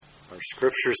Our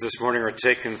scriptures this morning are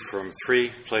taken from three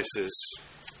places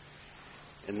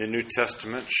in the New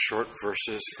Testament, short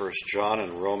verses, 1 John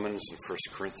and Romans and 1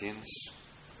 Corinthians.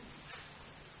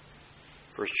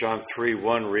 1 John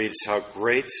 3:1 reads, "How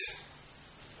great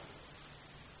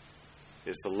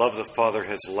is the love the Father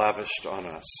has lavished on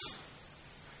us,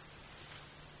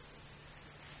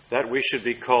 that we should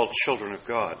be called children of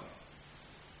God."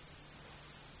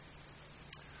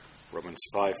 Romans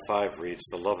 5:5 reads,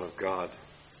 "The love of God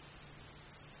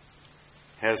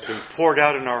has been poured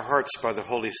out in our hearts by the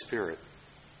Holy Spirit."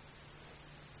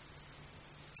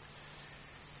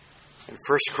 In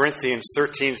 1 Corinthians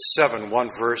 13:7, one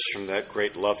verse from that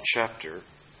great love chapter,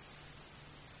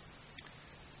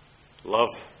 love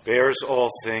bears all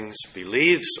things,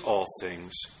 believes all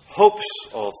things, hopes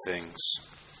all things,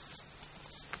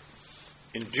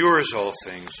 endures all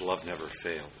things, love never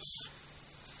fails.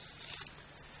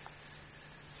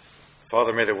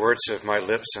 Father, may the words of my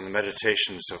lips and the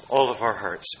meditations of all of our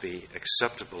hearts be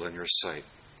acceptable in your sight,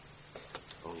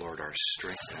 O Lord, our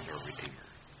strength and our Redeemer.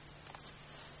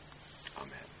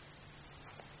 Amen.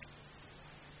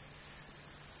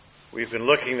 We've been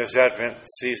looking this Advent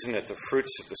season at the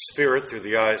fruits of the Spirit through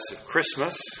the eyes of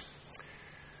Christmas.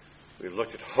 We've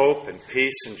looked at hope and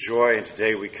peace and joy, and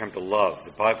today we come to love.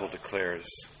 The Bible declares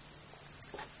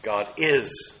God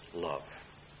is love.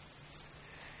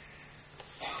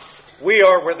 We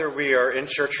are, whether we are in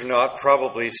church or not,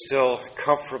 probably still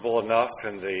comfortable enough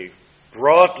in the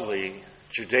broadly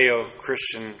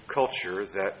Judeo-Christian culture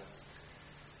that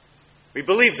we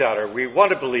believe that, or we want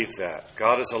to believe that.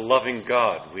 God is a loving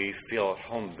God. We feel at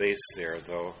home base there,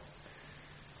 though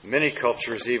many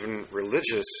cultures, even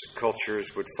religious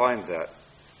cultures, would find that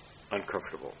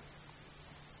uncomfortable.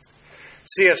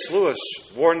 C.S. Lewis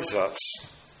warns us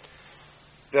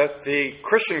that the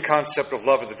Christian concept of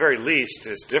love, at the very least,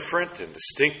 is different and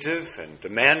distinctive and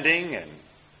demanding and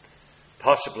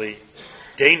possibly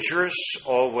dangerous,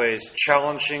 always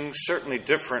challenging, certainly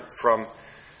different from,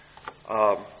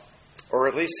 or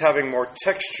at least having more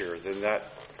texture than that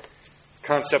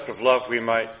concept of love we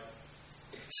might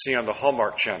see on the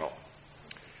Hallmark Channel,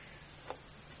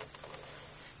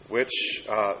 which,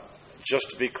 just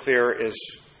to be clear,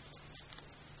 is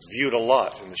viewed a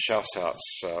lot in the Shouse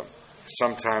house.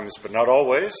 Sometimes, but not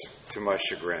always, to my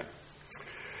chagrin.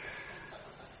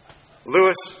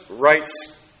 Lewis writes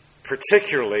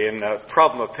particularly in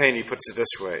Problem of Pain, he puts it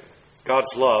this way: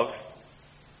 God's love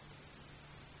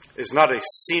is not a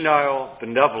senile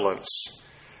benevolence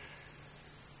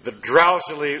that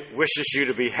drowsily wishes you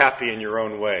to be happy in your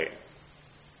own way.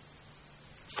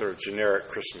 Sort of generic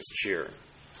Christmas cheer.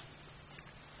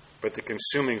 But the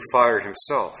consuming fire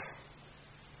himself.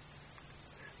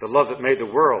 The love that made the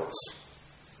worlds.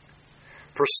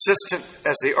 Persistent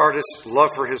as the artist's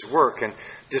love for his work, and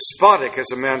despotic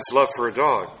as a man's love for a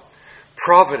dog.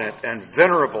 Provident and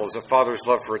venerable as a father's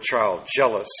love for a child.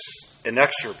 Jealous,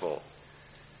 inexorable.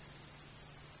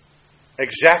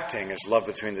 Exacting as love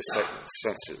between the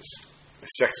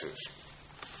sexes.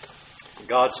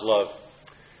 God's love,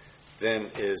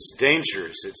 then, is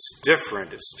dangerous. It's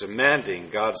different. It's demanding.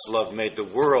 God's love made the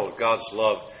world. God's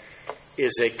love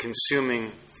is a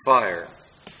consuming fire.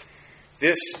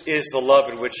 This is the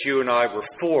love in which you and I were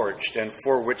forged and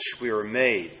for which we were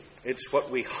made. It's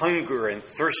what we hunger and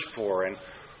thirst for and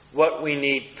what we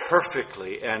need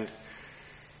perfectly and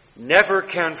never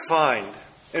can find,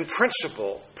 in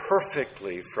principle,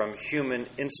 perfectly from human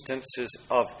instances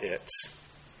of it.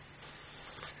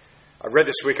 I read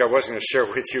this week, I wasn't going to share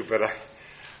with you, but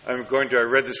I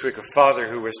read this week a father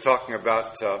who was talking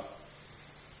about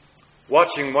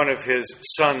watching one of his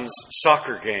son's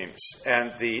soccer games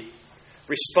and the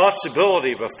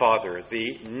responsibility of a father,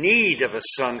 the need of a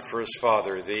son for his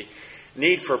father, the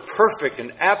need for perfect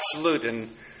and absolute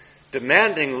and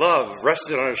demanding love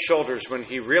rested on his shoulders when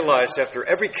he realized after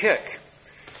every kick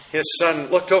his son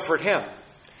looked over at him.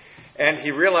 And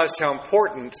he realized how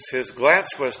important his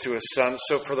glance was to his son.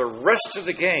 So for the rest of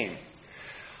the game,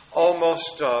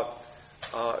 almost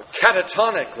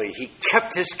catatonically, he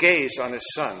kept his gaze on his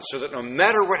son so that no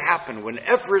matter what happened,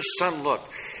 whenever his son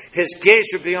looked, his gaze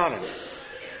would be on him.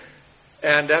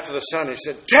 And after the son, he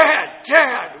said,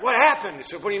 Dad, what happened? He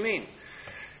said, "What do you mean?"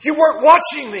 "You weren't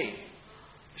watching me."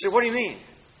 He said, "What do you mean?"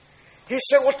 He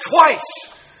said, "Well, twice.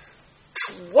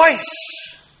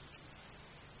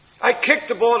 I kicked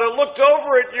the ball and I looked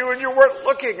over at you and you weren't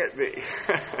looking at me."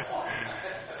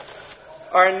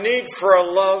 Our need for a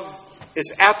love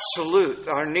is absolute.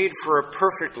 Our need for a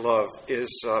perfect love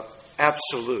is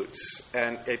absolute.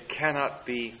 And it cannot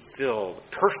be filled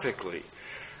perfectly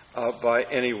by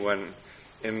anyone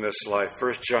in this life.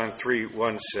 1 John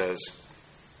 3:1 says,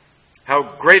 How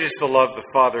great is the love the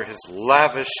Father has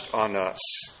lavished on us,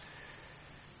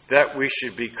 that we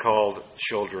should be called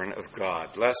children of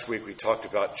God. Last week we talked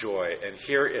about joy, and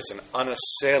here is an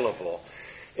unassailable,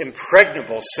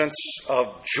 impregnable sense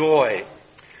of joy,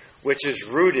 which is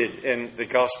rooted in the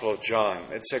Gospel of John.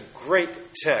 It's a great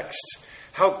text.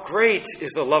 How great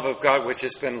is the love of God which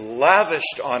has been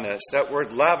lavished on us. That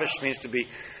word lavish means to be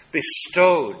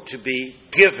bestowed, to be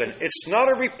given. It's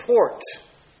not a report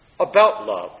about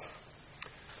love.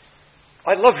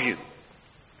 I love you.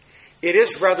 It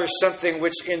is rather something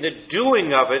which in the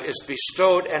doing of it is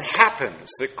bestowed and happens.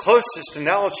 The closest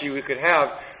analogy we could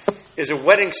have is a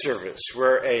wedding service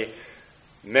where a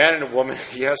man and a woman,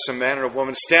 a man and a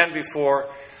woman stand before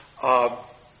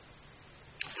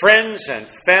friends and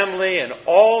family and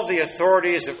all the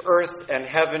authorities of earth and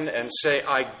heaven and say,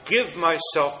 I give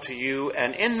myself to you.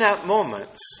 And in that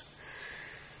moment,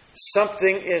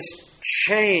 something is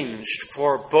changed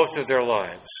for both of their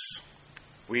lives.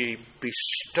 We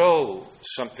bestow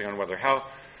something on one another. How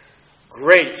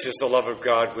great is the love of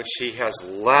God which He has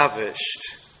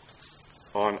lavished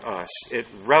on us. It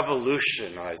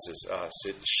revolutionizes us.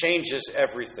 It changes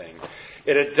everything.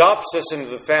 It adopts us into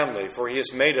the family, for He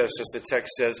has made us, as the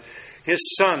text says, His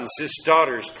sons, His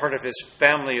daughters, part of His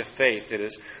family of faith. It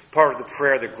is part of the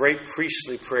prayer, the great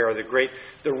priestly prayer,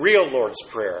 the real Lord's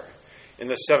Prayer in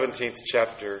the 17th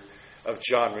chapter of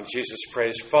John, when Jesus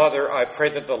prays, Father, I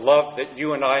pray that the love that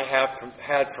you and I have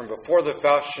had from before the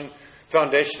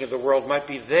foundation of the world might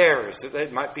be theirs, that they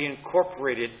might be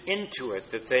incorporated into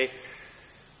it, that they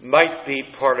might be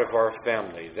part of our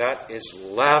family. That is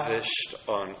lavished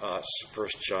on us, 1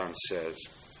 John says.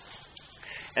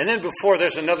 And then before,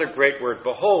 there's another great word,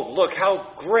 behold, look, how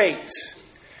great,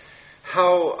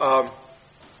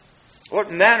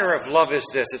 what manner of love is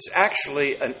this? It's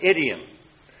actually an idiom,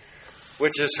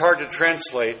 which is hard to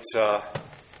translate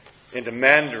into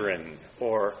Mandarin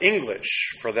or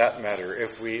English, for that matter.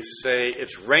 If we say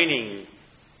it's raining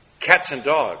cats and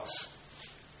dogs,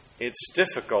 it's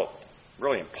difficult,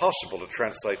 really impossible to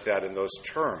translate that in those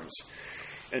terms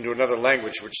into another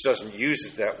language which doesn't use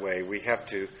it that way. We have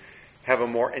to have a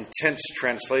more intense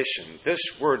translation.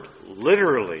 This word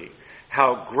literally,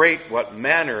 how great, what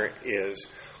manner is,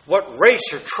 what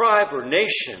race or tribe or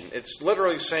nation. It's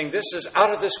literally saying this is out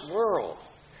of this world.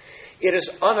 It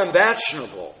is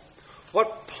unimaginable.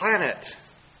 What planet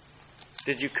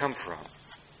did you come from?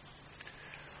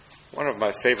 One of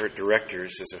my favorite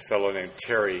directors is a fellow named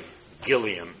Terry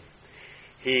Gilliam.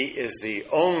 He is the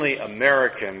only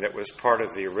American that was part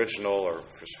of the original, or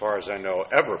as far as I know,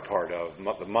 ever part of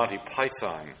the Monty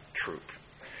Python troupe.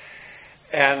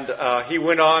 And he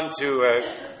went on to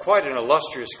quite an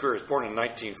illustrious career. He was born in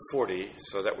 1940,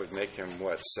 so that would make him,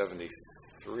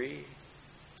 73?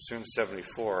 Soon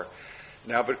 74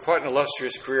 now, but quite an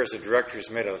illustrious career as a director. He's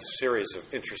made a series of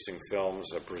interesting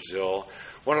films, Brazil.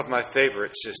 One of my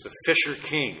favorites is The Fisher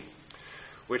King,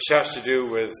 which has to do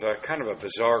with kind of a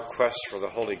bizarre quest for the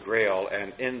Holy Grail.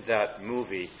 And in that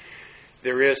movie,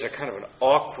 there is a kind of an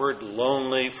awkward,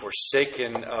 lonely,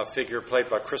 forsaken figure played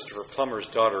by Christopher Plummer's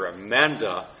daughter,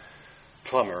 Amanda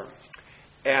Plummer.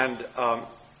 And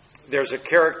there's a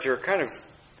character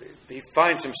he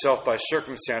finds himself by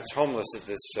circumstance homeless at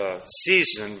this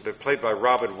season, but played by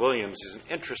Robin Williams. He's an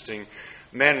interesting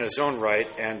man in his own right.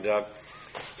 And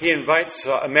he invites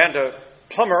Amanda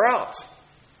Plummer out.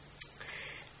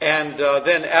 And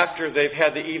then after they've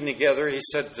had the evening together, he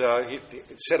said,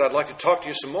 I'd like to talk to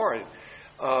you some more.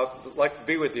 I'd like to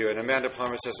be with you. And Amanda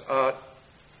Plummer says, or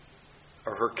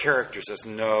her character says,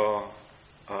 no,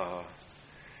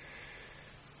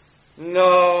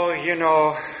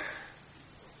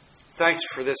 thanks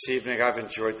for this evening. I've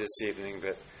enjoyed this evening,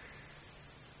 but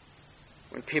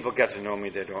when people get to know me,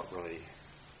 they don't really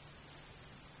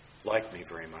like me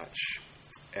very much.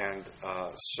 And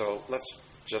so let's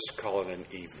just call it an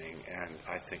evening, and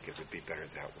I think it would be better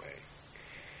that way.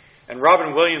 And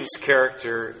Robin Williams'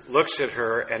 character looks at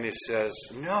her and he says,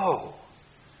 no,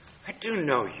 I do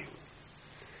know you.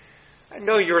 I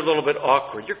know you're a little bit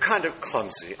awkward. You're kind of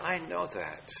clumsy. I know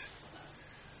that.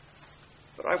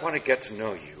 But I want to get to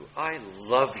know you. I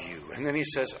love you. And then he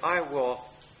says, I will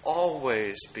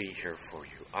always be here for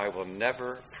you. I will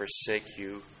never forsake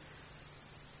you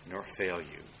nor fail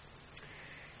you.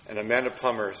 And Amanda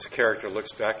Plummer's character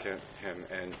looks back at him,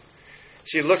 and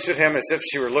she looks at him as if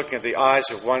she were looking at the eyes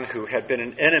of one who had been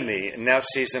an enemy and now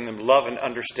sees in him love and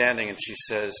understanding. And she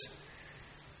says,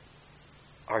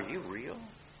 are you real?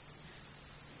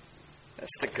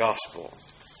 That's the gospel.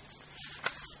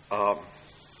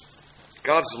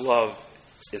 God's love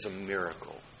is a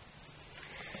miracle.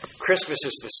 Christmas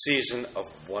is the season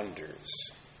of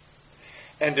wonders.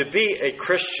 And to be a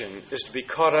Christian is to be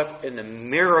caught up in the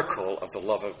miracle of the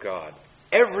love of God.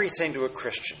 Everything to a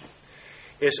Christian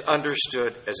is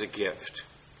understood as a gift.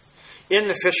 In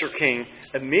The Fisher King,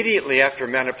 immediately after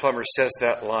Amanda Plummer says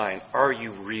that line, "Are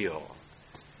you real?"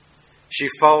 she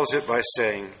follows it by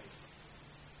saying,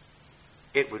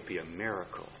 "It would be a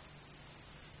miracle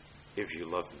if you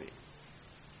loved me."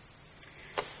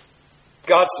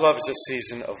 God's love is a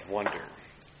season of wonder.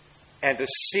 And to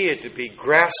see it, to be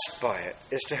grasped by it,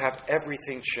 is to have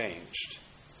everything changed.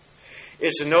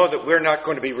 Is to know that we're not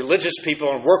going to be religious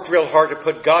people and work real hard to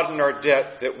put God in our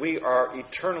debt, that we are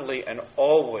eternally and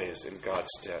always in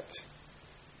God's debt.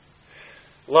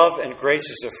 Love and grace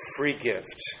is a free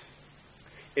gift.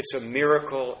 It's a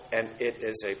miracle, and it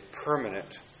is a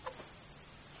permanent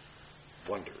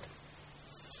wonder.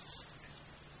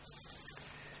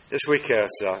 This week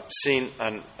has seen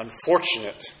an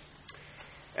unfortunate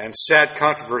and sad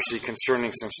controversy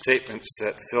concerning some statements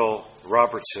that Phil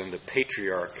Robertson, the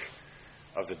patriarch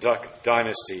of the Duck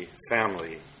Dynasty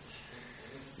family,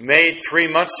 made 3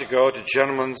 months ago to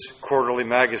Gentleman's Quarterly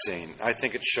magazine. I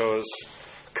think it shows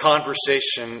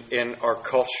conversation in our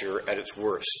culture at its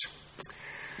worst.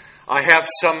 I have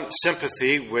some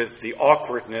sympathy with the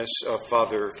awkwardness of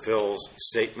Father Phil's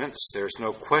statements. There's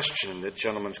no question that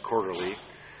Gentleman's Quarterly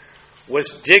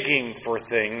was digging for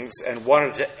things and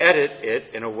wanted to edit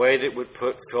it in a way that would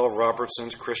put Phil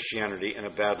Robertson's Christianity in a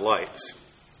bad light.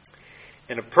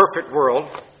 In a perfect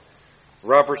world,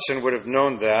 Robertson would have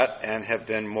known that and have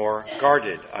been more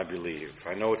guarded, I believe.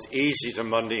 I know it's easy to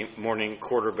Monday morning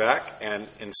quarterback, and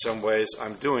in some ways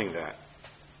I'm doing that.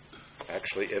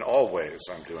 Actually, in all ways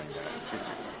I'm doing that.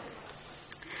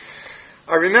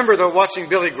 I remember, though, watching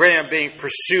Billy Graham being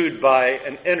pursued by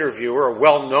an interviewer, a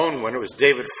well-known one. It was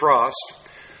David Frost.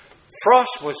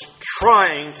 Frost was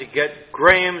trying to get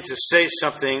Graham to say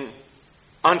something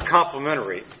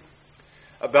uncomplimentary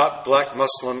about black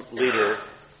Muslim leader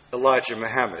Elijah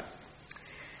Muhammad.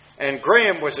 And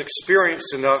Graham was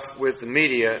experienced enough with the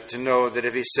media to know that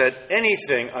if he said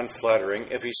anything unflattering,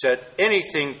 if he said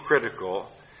anything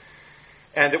critical,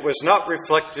 and it was not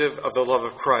reflective of the love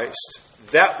of Christ,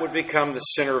 that would become the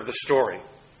center of the story.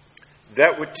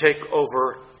 That would take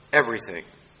over everything.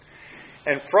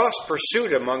 And Frost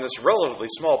pursued him on this relatively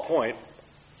small point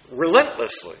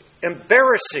relentlessly,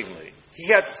 embarrassingly. He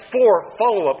had 4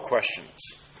 follow-up questions.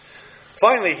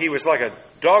 Finally, he was like a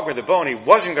dog with a bone. He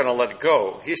wasn't going to let it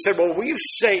go. He said, "Well, will you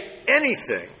say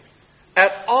anything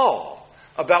at all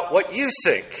about what you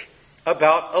think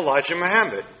about Elijah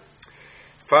Muhammad?"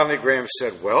 Finally, Graham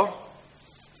said, "Well,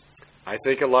 I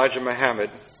think Elijah Muhammad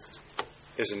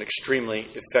is an extremely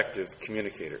effective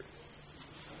communicator."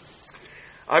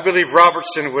 I believe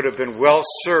Robertson would have been well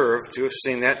served to have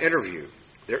seen that interview.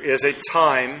 There is a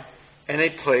time and a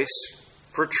place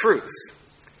for truth.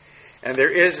 And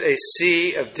there is a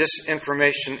sea of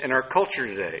disinformation in our culture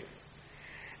today.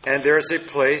 And there is a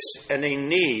place and a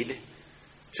need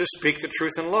to speak the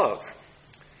truth in love.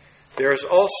 There is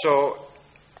also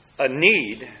a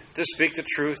need to speak the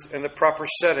truth in the proper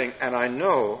setting. And I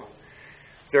know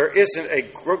there isn't a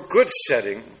good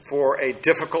setting for a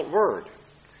difficult word.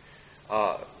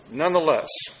 Nonetheless,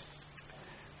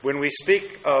 when we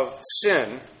speak of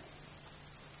sin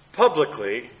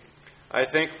publicly, I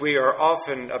think we are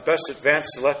often best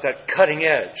advanced to let that cutting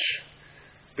edge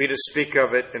be to speak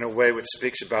of it in a way which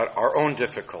speaks about our own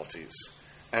difficulties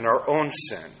and our own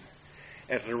sin,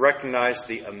 and to recognize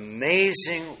the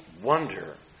amazing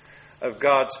wonder of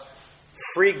God's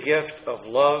free gift of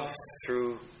love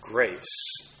through grace.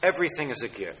 Everything is a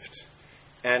gift,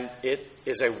 and it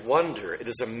is a wonder, it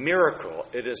is a miracle,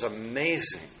 it is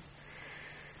amazing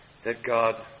that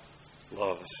God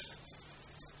loves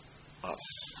us.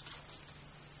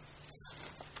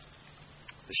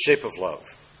 The shape of love.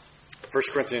 1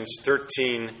 Corinthians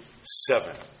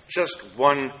 13:7. Just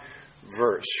one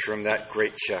verse from that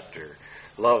great chapter.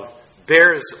 Love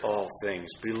bears all things,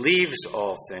 believes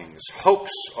all things,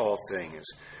 hopes all things,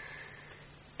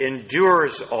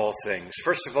 endures all things.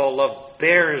 First of all, love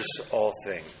bears all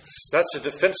things. That's a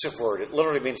defensive word. It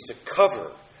literally means to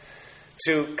cover.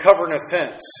 To cover an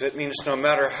offense. It means no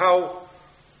matter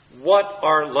what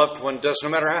our loved one does, no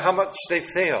matter how much they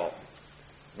fail,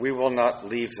 we will not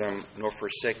leave them nor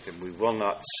forsake them. We will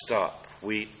not stop.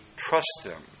 We trust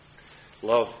them.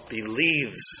 Love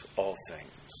believes all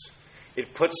things.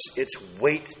 It puts its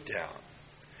weight down.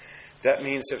 That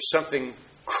means if something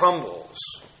crumbles,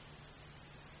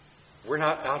 we're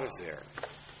not out of there.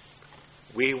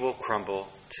 We will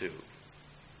crumble too.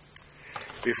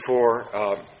 Before,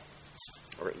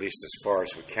 or at least as far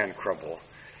as we can crumble,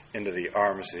 into the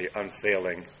arms of the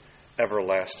unfailing,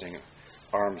 everlasting,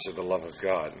 arms of the love of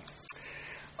God.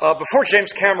 Before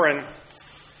James Cameron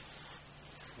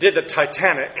did the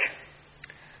Titanic,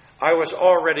 I was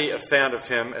already a fan of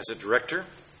him as a director.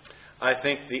 I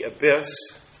think The Abyss,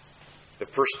 the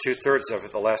first two-thirds of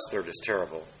it, the last third is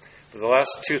terrible. But the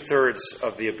last two-thirds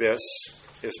of The Abyss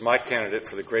is my candidate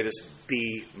for the greatest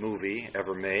B movie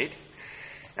ever made.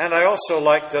 And I also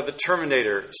liked the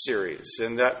Terminator series.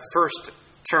 In that first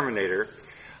Terminator,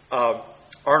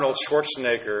 Arnold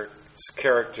Schwarzenegger's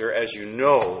character, as you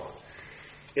know,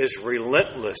 is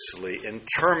relentlessly,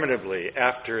 interminably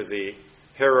after the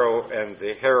hero and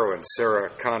the heroine, Sarah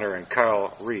Connor and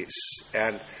Kyle Reese.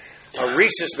 And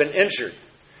Reese has been injured.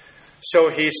 So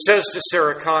he says to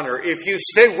Sarah Connor, if you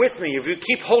stay with me, if you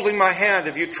keep holding my hand,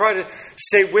 if you try to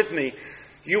stay with me,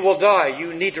 you will die.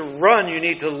 You need to run. You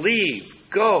need to leave.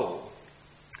 Go.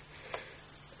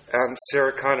 And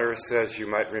Sarah Connor says, you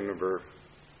might remember,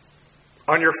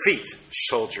 on your feet,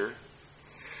 soldier.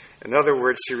 In other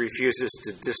words, she refuses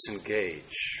to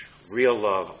disengage. Real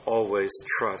love always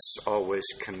trusts, always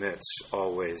commits,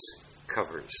 always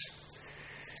covers.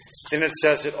 Then it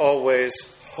says it always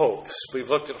hopes. We've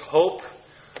looked at hope.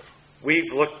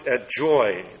 We've looked at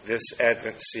joy this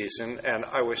Advent season. And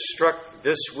I was struck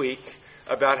this week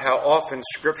about how often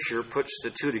Scripture puts the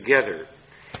two together.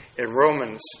 In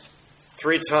Romans,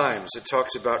 3 times it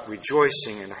talks about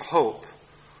rejoicing in hope,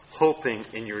 hoping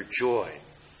in your joy.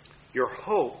 Your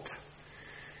hope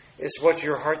is what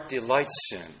your heart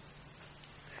delights in.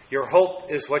 Your hope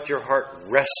is what your heart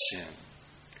rests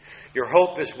in. Your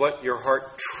hope is what your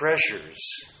heart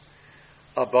treasures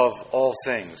above all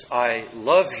things. I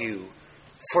love you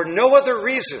for no other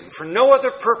reason, for no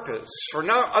other purpose, for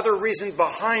no other reason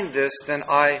behind this than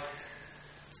I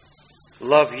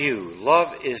love you.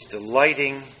 Love is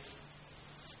delighting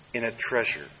in a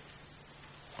treasure.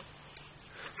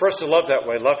 For us to love that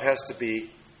way, love has to be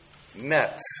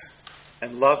met.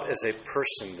 And love is a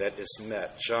person that is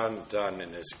met. John Donne,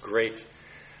 in his great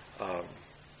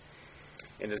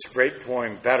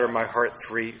poem, Batter My Heart,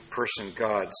 Three-Person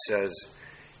God, says,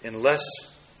 unless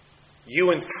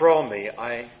you enthrall me,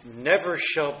 I never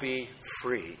shall be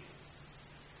free,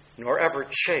 nor ever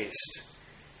chaste,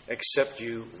 except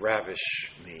you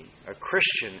ravish me. A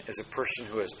Christian is a person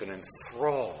who has been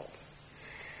enthralled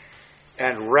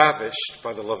and ravished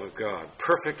by the love of God.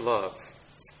 Perfect love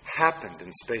happened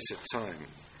in space of time.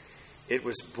 It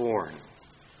was born.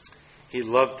 He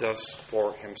loved us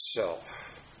for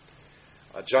himself.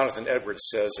 Jonathan Edwards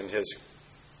says in his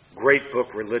great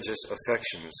book, Religious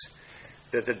Affections,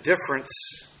 that the difference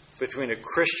between a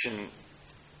Christian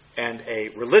and a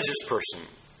religious person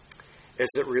is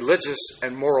that religious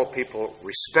and moral people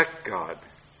respect God,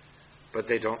 but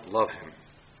they don't love him.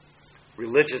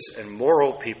 Religious and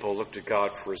moral people look to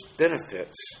God for his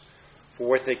benefits, for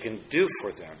what they can do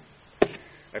for them.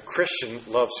 A Christian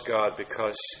loves God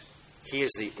because he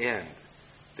is the end,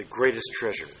 the greatest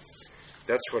treasure.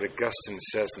 That's what Augustine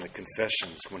says in the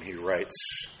Confessions when he writes,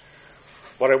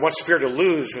 what I once feared to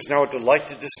lose was now a delight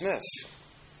to dismiss.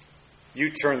 You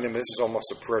turn them, this is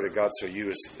almost a prayer to God, so you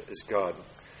is God.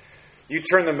 You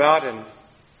turn them out and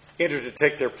enter to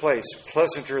take their place,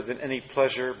 pleasanter than any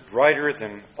pleasure, brighter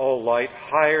than all light,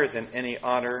 higher than any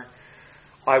honor.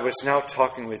 I was now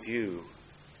talking with you,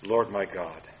 Lord my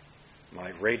God,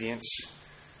 my radiance,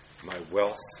 my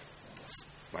wealth,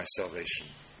 my salvation.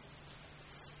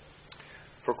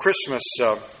 For Christmas,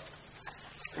 I'm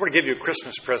going to give you a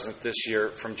Christmas present this year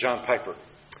from John Piper.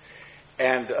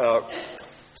 And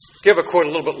give a quote a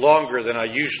little bit longer than I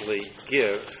usually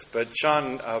give. But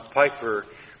John Piper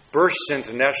burst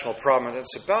into national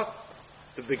prominence about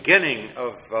the beginning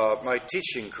of my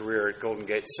teaching career at Golden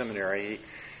Gate Seminary. He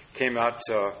came out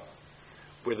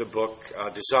with a book,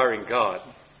 Desiring God.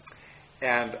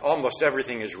 And almost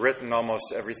everything is written,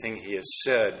 almost everything he has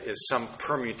said is some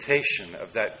permutation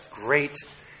of that great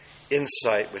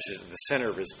insight, which is at the center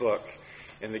of his book,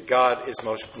 and that God is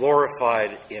most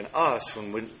glorified in us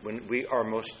when we are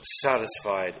most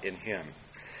satisfied in him.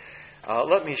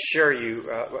 Let me share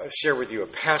with you a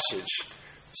passage,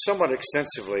 somewhat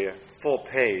extensively, a full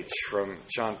page from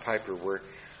John Piper, where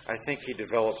I think he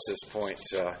develops this point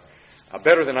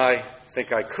better than I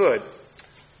think I could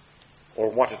or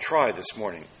want to try this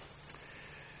morning.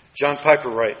 John Piper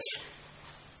writes,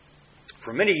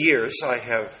 for many years I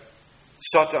have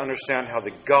sought to understand how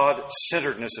the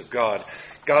God-centeredness of God,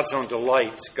 God's own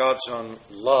delight, God's own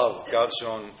love, God's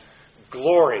own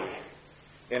glory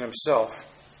in himself,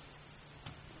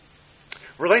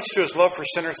 relates to his love for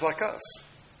sinners like us.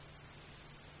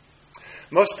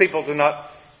 Most people do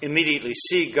not immediately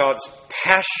see God's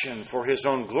passion for his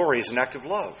own glory as an act of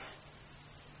love.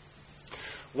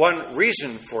 One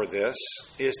reason for this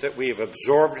is that we have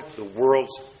absorbed the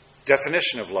world's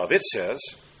definition of love. It says,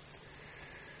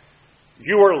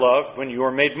 you are loved when you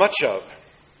are made much of.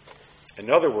 In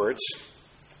other words,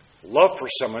 love for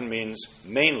someone means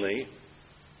mainly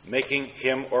making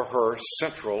him or her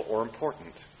central or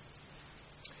important.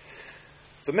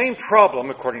 The main problem,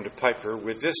 according to Piper,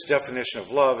 with this definition of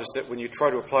love is that when you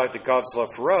try to apply it to God's love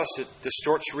for us, it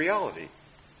distorts reality.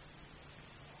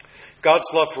 God's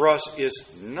love for us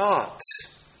is not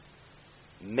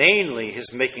mainly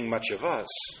his making much of us,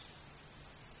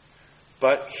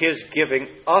 but his giving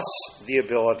us the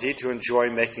ability to enjoy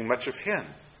making much of him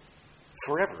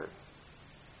forever.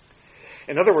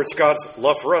 In other words, God's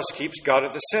love for us keeps God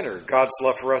at the center. God's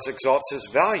love for us exalts his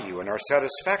value and our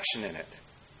satisfaction in it.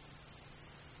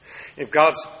 If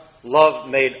God's love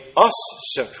made us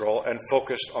central and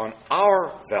focused on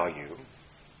our value,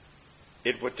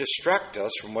 it would distract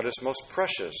us from what is most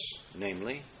precious,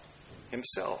 namely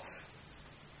himself.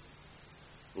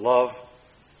 Love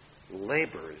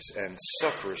labors and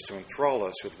suffers to enthrall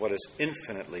us with what is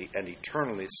infinitely and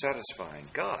eternally satisfying,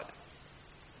 God.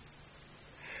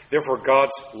 Therefore,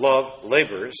 God's love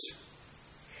labors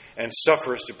and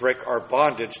suffers to break our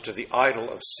bondage to the idol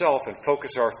of self and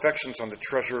focus our affections on the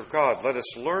treasure of God. Let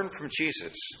us learn from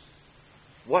Jesus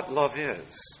what love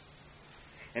is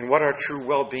and what our true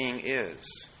well-being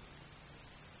is.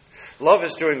 Love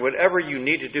is doing whatever you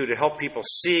need to do to help people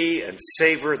see and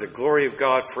savor the glory of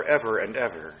God forever and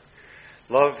ever.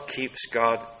 Love keeps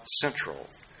God central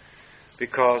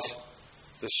because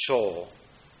the soul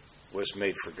was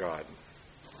made for God.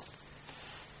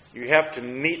 You have to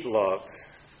meet love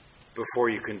before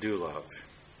you can do love.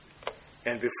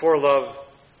 And before love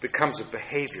becomes a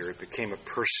behavior, it became a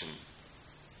person.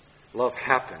 Love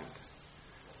happened.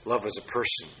 Love is a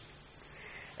person.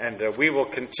 And we will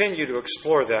continue to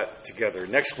explore that together.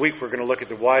 Next week, we're going to look at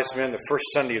the wise men. The first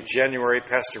Sunday of January,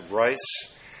 Pastor Bryce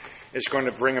is going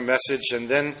to bring a message. And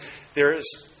then there's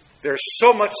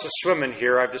so much to swim in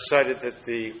here, I've decided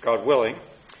that God willing,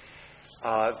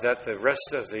 that the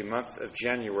rest of the month of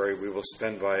January we will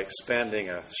spend by expanding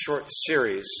a short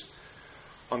series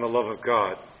on the love of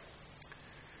God,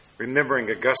 remembering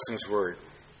Augustine's word,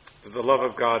 that the love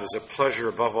of God is a pleasure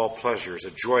above all pleasures,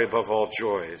 a joy above all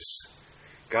joys.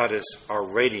 God is our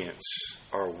radiance,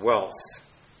 our wealth,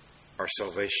 our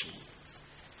salvation.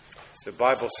 The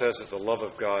Bible says that the love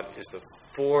of God is the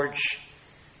forge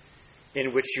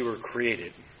in which you were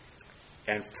created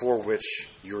and for which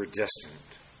you are destined.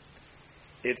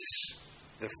 It's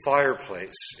the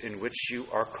fireplace in which you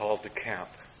are called to camp.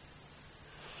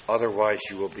 Otherwise,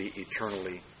 you will be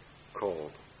eternally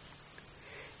cold.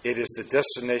 It is the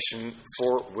destination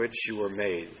for which you were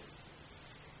made.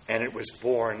 And it was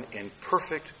born in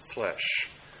perfect flesh.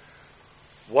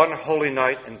 One holy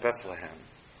night in Bethlehem.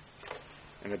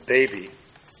 And a baby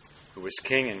who was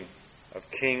King of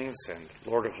kings and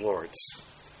Lord of lords.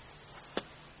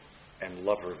 And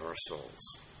lover of our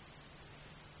souls.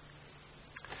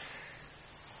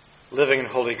 Living in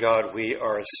holy God, we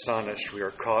are astonished. We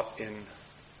are caught in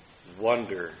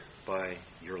wonder by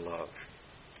your love.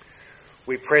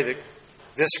 We pray that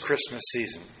this Christmas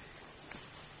season,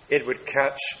 it would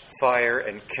catch fire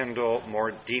and kindle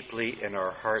more deeply in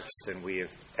our hearts than we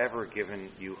have ever given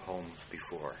you home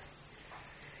before.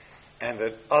 And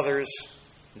that others,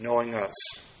 knowing us,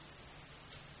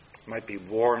 might be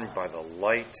warmed by the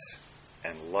light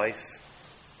and life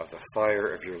of the fire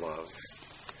of your love,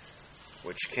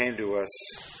 which came to us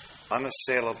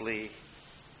unassailably,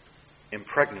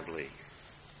 impregnably,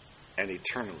 and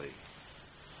eternally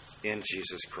in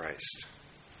Jesus Christ,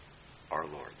 our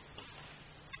Lord.